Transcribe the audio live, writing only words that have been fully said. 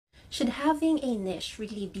Should having a niche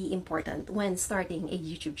really be important when starting a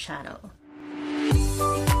YouTube channel?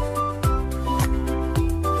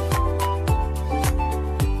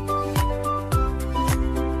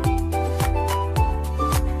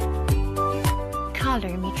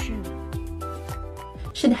 Color me true.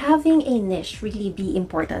 Should having a niche really be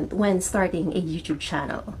important when starting a YouTube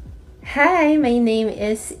channel? Hi, my name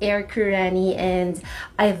is AIRCREW and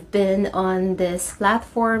I've been on this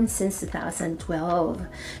platform since 2012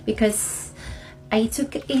 because I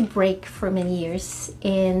took a break for many years,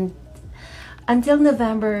 and until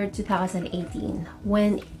November 2018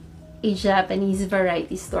 when a Japanese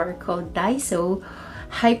variety store called Daiso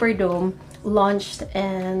Hyperdome launched,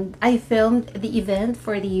 and I filmed the event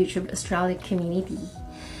for the YouTube Australia community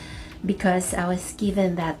because I was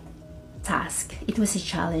given that task. It was a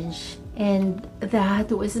challenge, and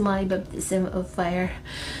that was my baptism of fire.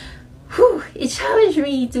 Whew, it challenged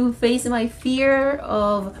me to face my fear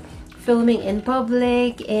of filming in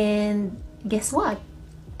public, and guess what?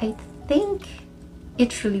 I think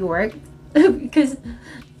it truly worked because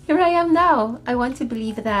here I am now. I want to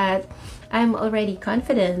believe that I'm already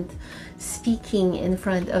confident speaking in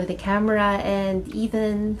front of the camera and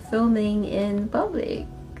even filming in public.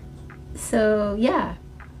 So yeah,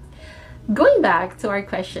 going back to our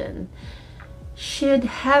question, should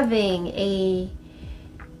having a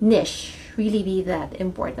niche really be that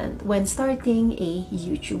important when starting a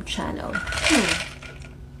YouTube channel?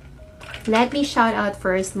 Let me shout out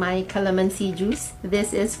first my calamansi juice.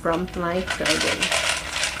 This is from my garden.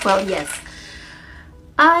 Well, yes,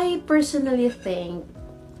 I personally think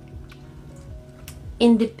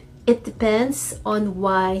it depends on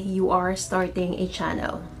why you are starting a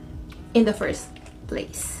channel in the first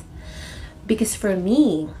place. Because for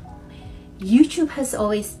me, YouTube has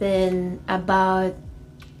always been about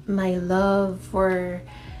my love for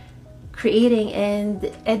creating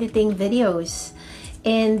and editing videos.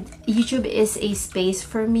 And YouTube is a space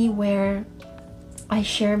for me where I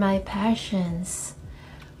share my passions,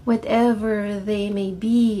 whatever they may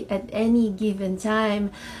be at any given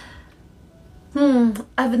time.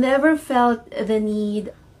 I've never felt the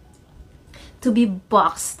need to be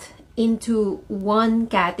boxed into one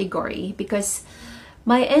category because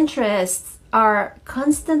my interests are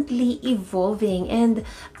constantly evolving, and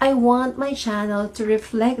I want my channel to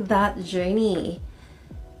reflect that journey.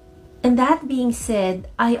 And that being said,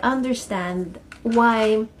 I understand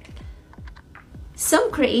why some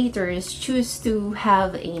creators choose to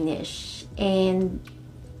have a niche, and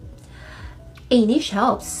a niche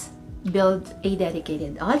helps build a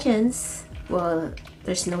dedicated audience. Well,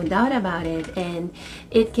 there's no doubt about it, and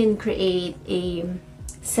it can create a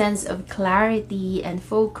sense of clarity and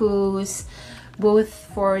focus both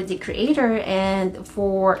for the creator and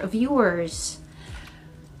for viewers.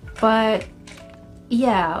 But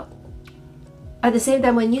yeah, at the same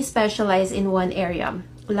time, when you specialize in one area,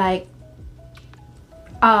 like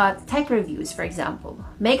tech reviews, for example,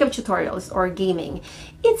 makeup tutorials, or gaming,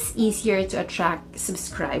 it's easier to attract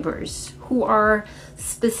subscribers who are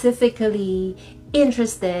specifically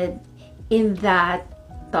interested in that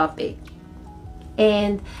topic.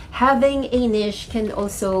 And having a niche can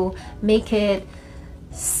also make it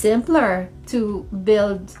simpler to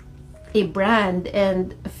build a brand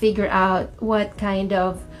and figure out what kind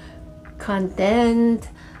of content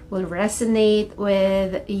will resonate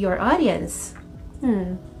with your audience.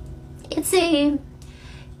 It's a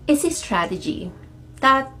strategy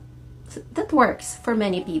that works for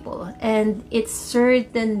many people, and it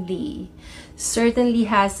certainly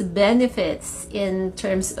has benefits in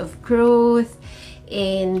terms of growth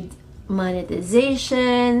and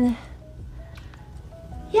monetization.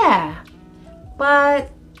 Yeah,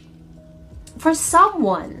 but for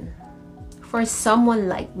someone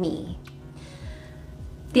like me,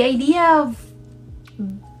 the idea of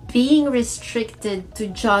being restricted to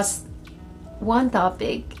just one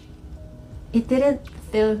topic, it didn't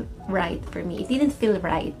feel right for me. It didn't feel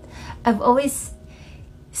right. I've always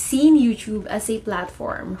seen YouTube as a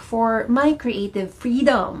platform for my creative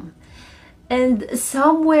freedom, and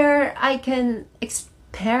somewhere I can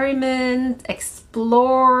experiment,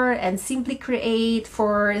 explore, and simply create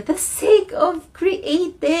for the sake of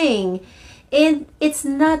creating. And it's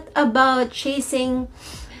not about chasing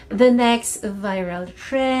the next viral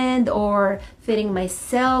trend or fitting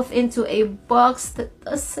myself into a box that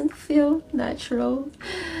doesn't feel natural.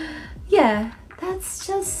 Yeah, that's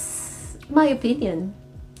just my opinion.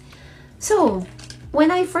 So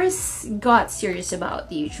when I first got serious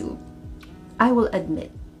about YouTube, I will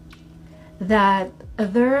admit that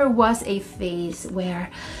there was a phase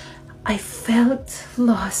where I felt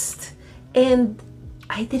lost and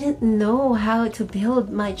I didn't know how to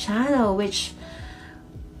build my channel, which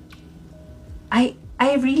I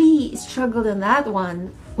really struggled on that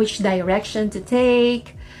one, which direction to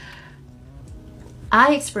take.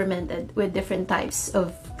 I experimented with different types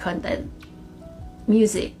of content.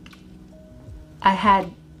 Music. I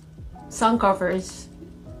had song covers,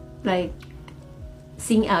 like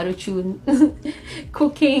sing out of tune,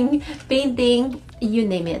 cooking, painting, you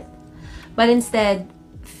name it. But instead,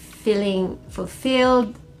 feeling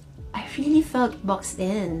fulfilled, I really felt boxed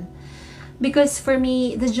in. Because for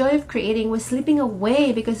me, the joy of creating was slipping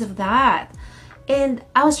away because of that. And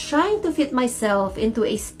I was trying to fit myself into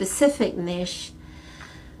a specific niche.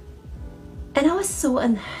 And I was so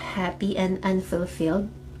unhappy and unfulfilled.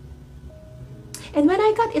 And when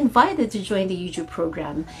I got invited to join the YouTube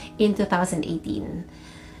program in 2018,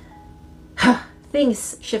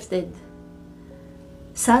 things shifted.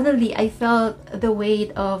 Suddenly, I felt the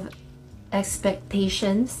weight of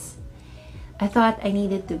expectations. I thought I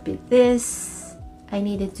needed to be this, I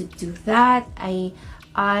needed to do that,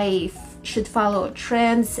 I should follow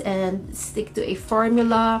trends and stick to a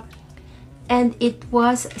formula. And it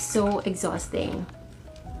was so exhausting.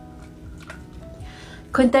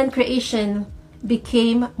 Content creation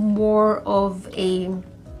became more of a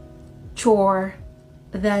chore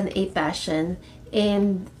than a passion.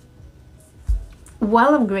 And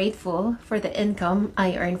while I'm grateful for the income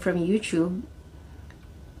I earn from YouTube,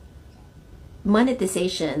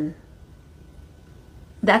 monetization,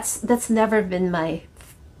 that's never been my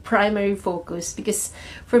primary focus, because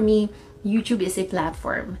for me, YouTube is a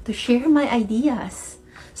platform to share my ideas,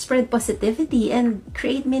 spread positivity, and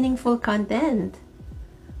create meaningful content.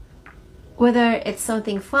 Whether it's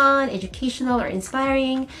something fun, educational, or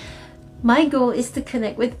inspiring, my goal is to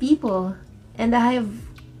connect with people. And I have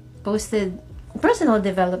posted personal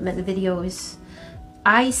development videos.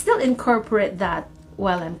 I still incorporate that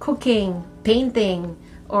while I'm cooking, painting,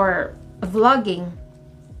 or vlogging.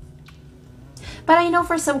 But I know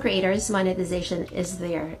for some creators, monetization is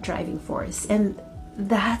their driving force. And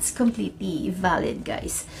that's completely valid,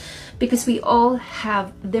 guys. Because we all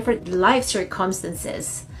have different life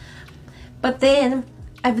circumstances. But then,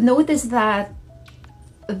 I've noticed that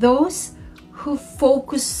those who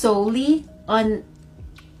focus solely on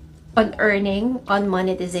earning, on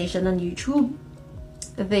monetization on YouTube,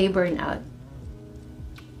 they burn out.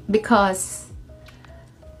 Because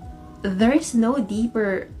there is no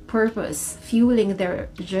deeper purpose fueling their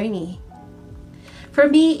journey. For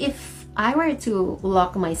me, if I were to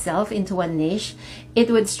lock myself into one niche, it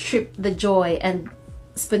would strip the joy and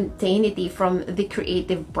spontaneity from the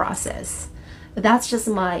creative process. That's just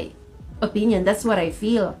my opinion. That's what I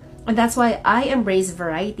feel. And that's why I embrace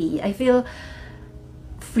variety. I feel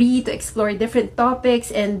free to explore different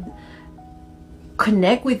topics and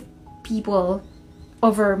connect with people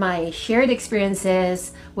over my shared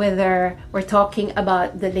experiences, whether we're talking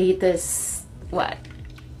about the latest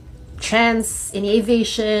trends in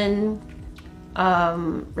aviation,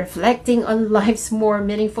 reflecting on life's more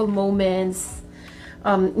meaningful moments,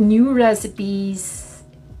 new recipes.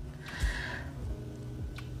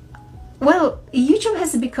 Well, YouTube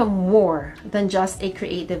has become more than just a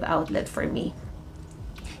creative outlet for me.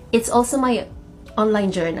 It's also my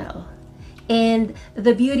online journal. And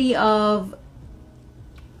the beauty of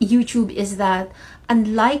YouTube is that,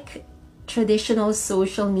 unlike traditional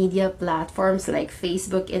social media platforms like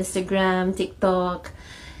Facebook, Instagram, TikTok,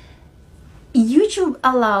 YouTube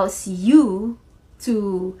allows you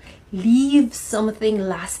to leave something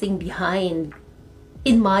lasting behind,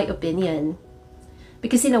 in my opinion.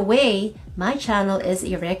 Because in a way, my channel is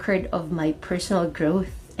a record of my personal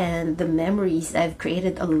growth and the memories I've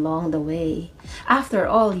created along the way. After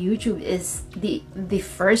all, YouTube is the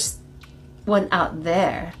first one out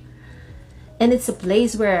there. And it's a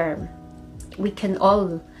place where we can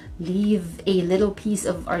all leave a little piece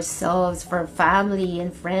of ourselves for family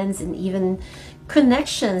and friends and even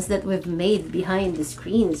connections that we've made behind the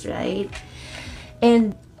screens, right?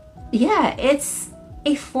 And yeah, it's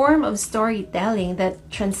a form of storytelling that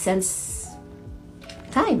transcends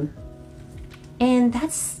time. And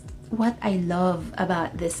that's what I love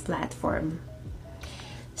about this platform.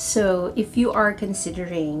 So if you are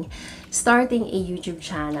considering starting a YouTube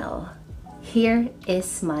channel, here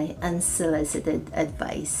is my unsolicited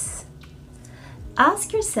advice.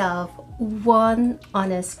 Ask yourself one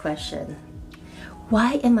honest question.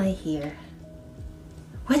 Why am I here?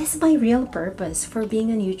 What is my real purpose for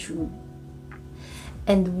being on YouTube?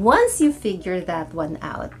 And once you figure that one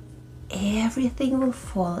out, everything will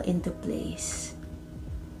fall into place.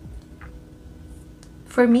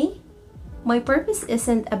 For me, my purpose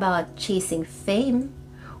isn't about chasing fame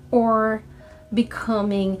or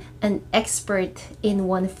becoming an expert in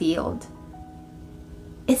one field.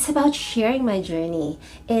 It's about sharing my journey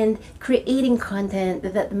and creating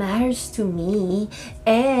content that matters to me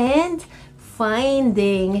and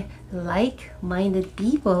finding like-minded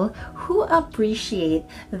people who appreciate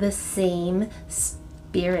the same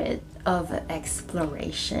spirit of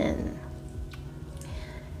exploration.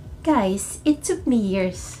 Guys, it took me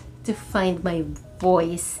years to find my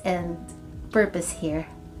voice and purpose here.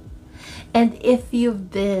 And if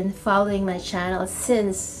you've been following my channel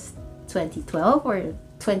since 2012 or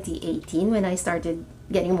 2018 when I started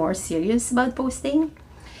getting more serious about posting,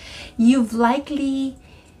 you've likely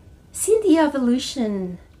seen the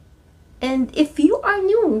evolution. And if you are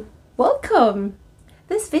new, welcome!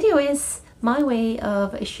 This video is my way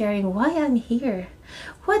of sharing why I'm here,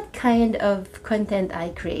 what kind of content I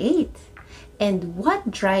create, and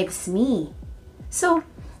what drives me. So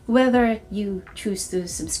whether you choose to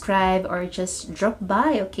subscribe or just drop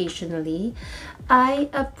by occasionally, I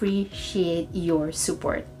appreciate your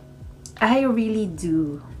support. I really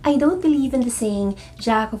do. I don't believe in the saying,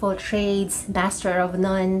 jack of all trades, master of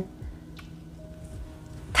none.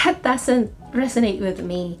 That doesn't resonate with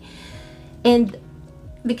me. And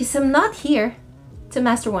because I'm not here to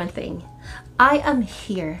master one thing, I am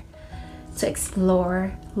here to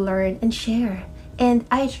explore, learn, and share. And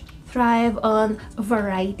I thrive on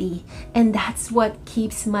variety, and that's what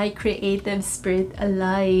keeps my creative spirit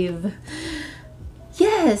alive.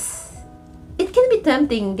 Yes, it can be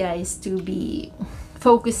tempting, guys, to be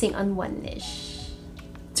focusing on one niche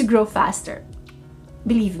to grow faster.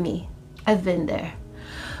 Believe me, I've been there.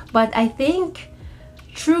 But I think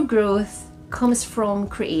true growth comes from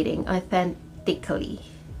creating authentically,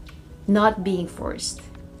 not being forced.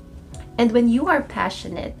 And when you are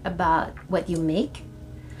passionate about what you make,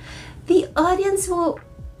 the audience will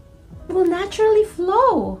naturally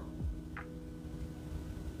flow.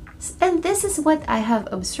 And this is what I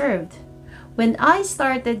have observed. When I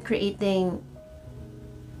started creating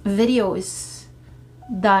videos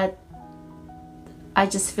that I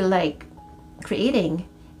just feel like creating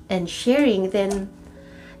and sharing, then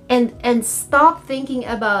and stop thinking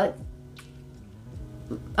about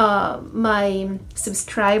my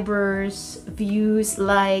subscribers, views,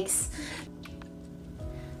 likes.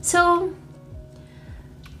 So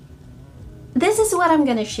this is what I'm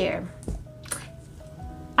gonna share.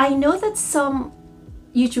 I know that some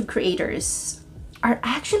YouTube creators are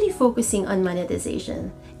actually focusing on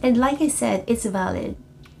monetization, and like I said, it's valid.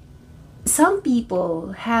 Some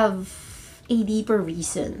people have a deeper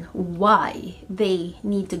reason why they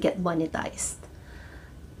need to get monetized.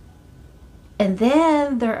 And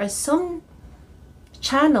then there are some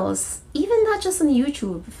channels, even not just on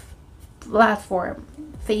YouTube platform,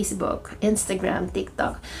 Facebook, Instagram,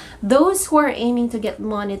 TikTok, those who are aiming to get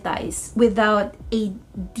monetized without a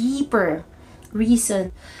deeper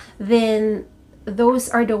reason, then those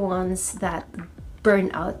are the ones that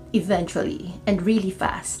burn out eventually and really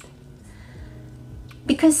fast.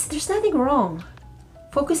 Because there's nothing wrong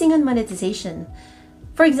focusing on monetization.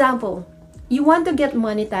 For example, you want to get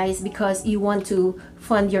monetized because you want to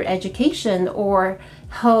fund your education or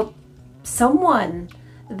help someone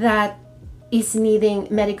that is needing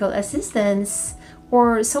medical assistance,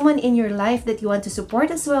 or someone in your life that you want to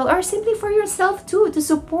support as well, or simply for yourself too, to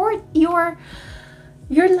support your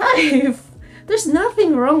life. There's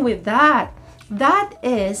nothing wrong with that. That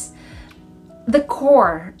is the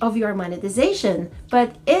core of your monetization.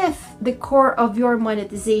 But if the core of your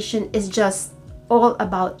monetization is just all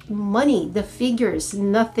about money, the figures,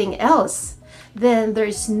 nothing else, then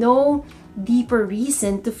there's no deeper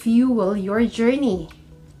reason to fuel your journey.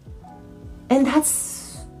 And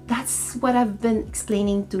that's what I've been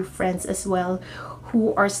explaining to friends as well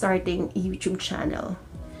who are starting a YouTube channel.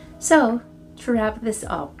 So to wrap this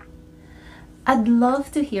up, I'd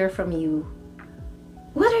love to hear from you.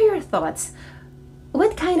 What are your thoughts?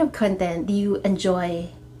 What kind of content do you enjoy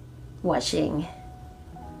watching?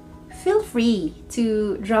 Feel free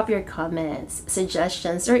to drop your comments,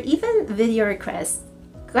 suggestions, or even video requests,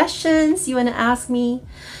 questions you want to ask me.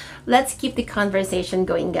 Let's keep the conversation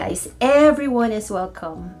going, guys. Everyone is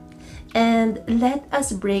welcome. And let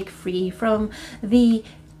us break free from the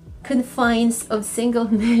confines of single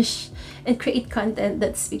niche and create content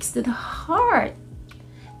that speaks to the heart.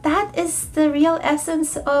 That is the real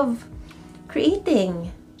essence of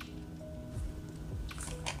creating.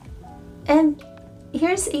 And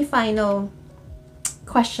here's a final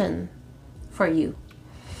question for you.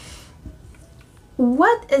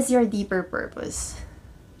 What is your deeper purpose?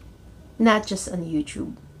 Not just on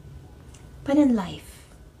YouTube, but in life.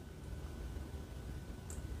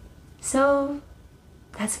 So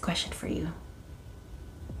that's a question for you.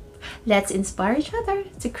 Let's inspire each other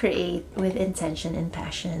to create with intention and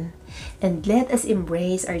passion. And let us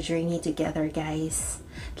embrace our journey together, guys.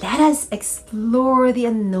 Let us explore the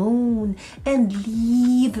unknown and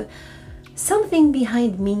leave something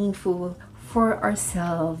behind meaningful for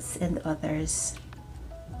ourselves and others.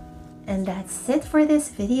 And that's it for this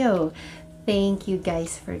video. Thank you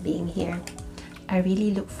guys for being here. I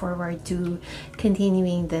really look forward to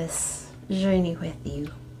continuing this journey with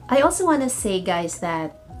you. I also want to say, guys,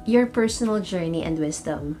 that your personal journey and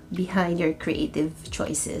wisdom behind your creative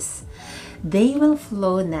choices, they will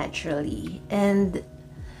flow naturally, and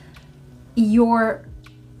your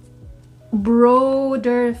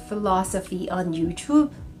broader philosophy on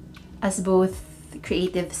YouTube as both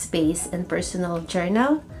creative space and personal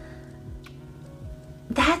journal,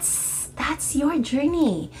 that's your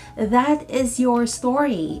journey, that is your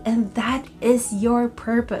story, and that is your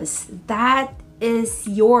purpose. That is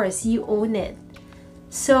yours. You own it.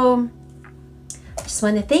 So I just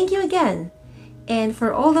want to thank you again. And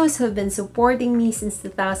for all those who have been supporting me since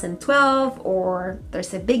 2012, or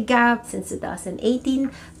there's a big gap since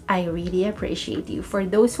 2018, I really appreciate you. For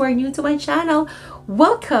those who are new to my channel,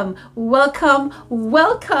 welcome, welcome,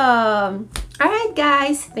 welcome. All right,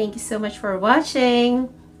 guys, thank you so much for watching.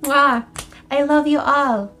 Mwah. I love you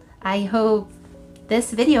all. I hope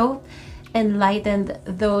this video enlightened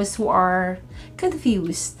those who are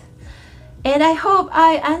confused. And I hope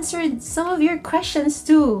I answered some of your questions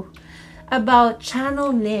too about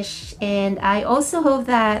channel niche. And I also hope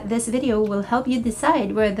that this video will help you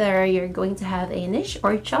decide whether you're going to have a niche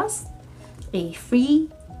or just a free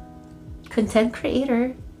content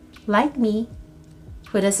creator like me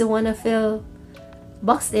who doesn't want to feel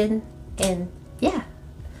boxed in, and yeah,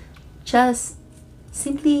 just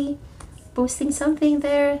simply posting something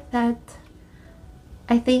there that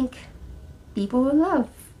I think people will love.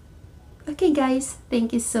 Okay, guys,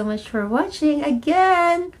 thank you so much for watching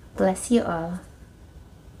again. Bless you all.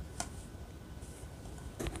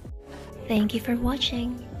 Thank you for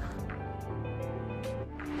watching.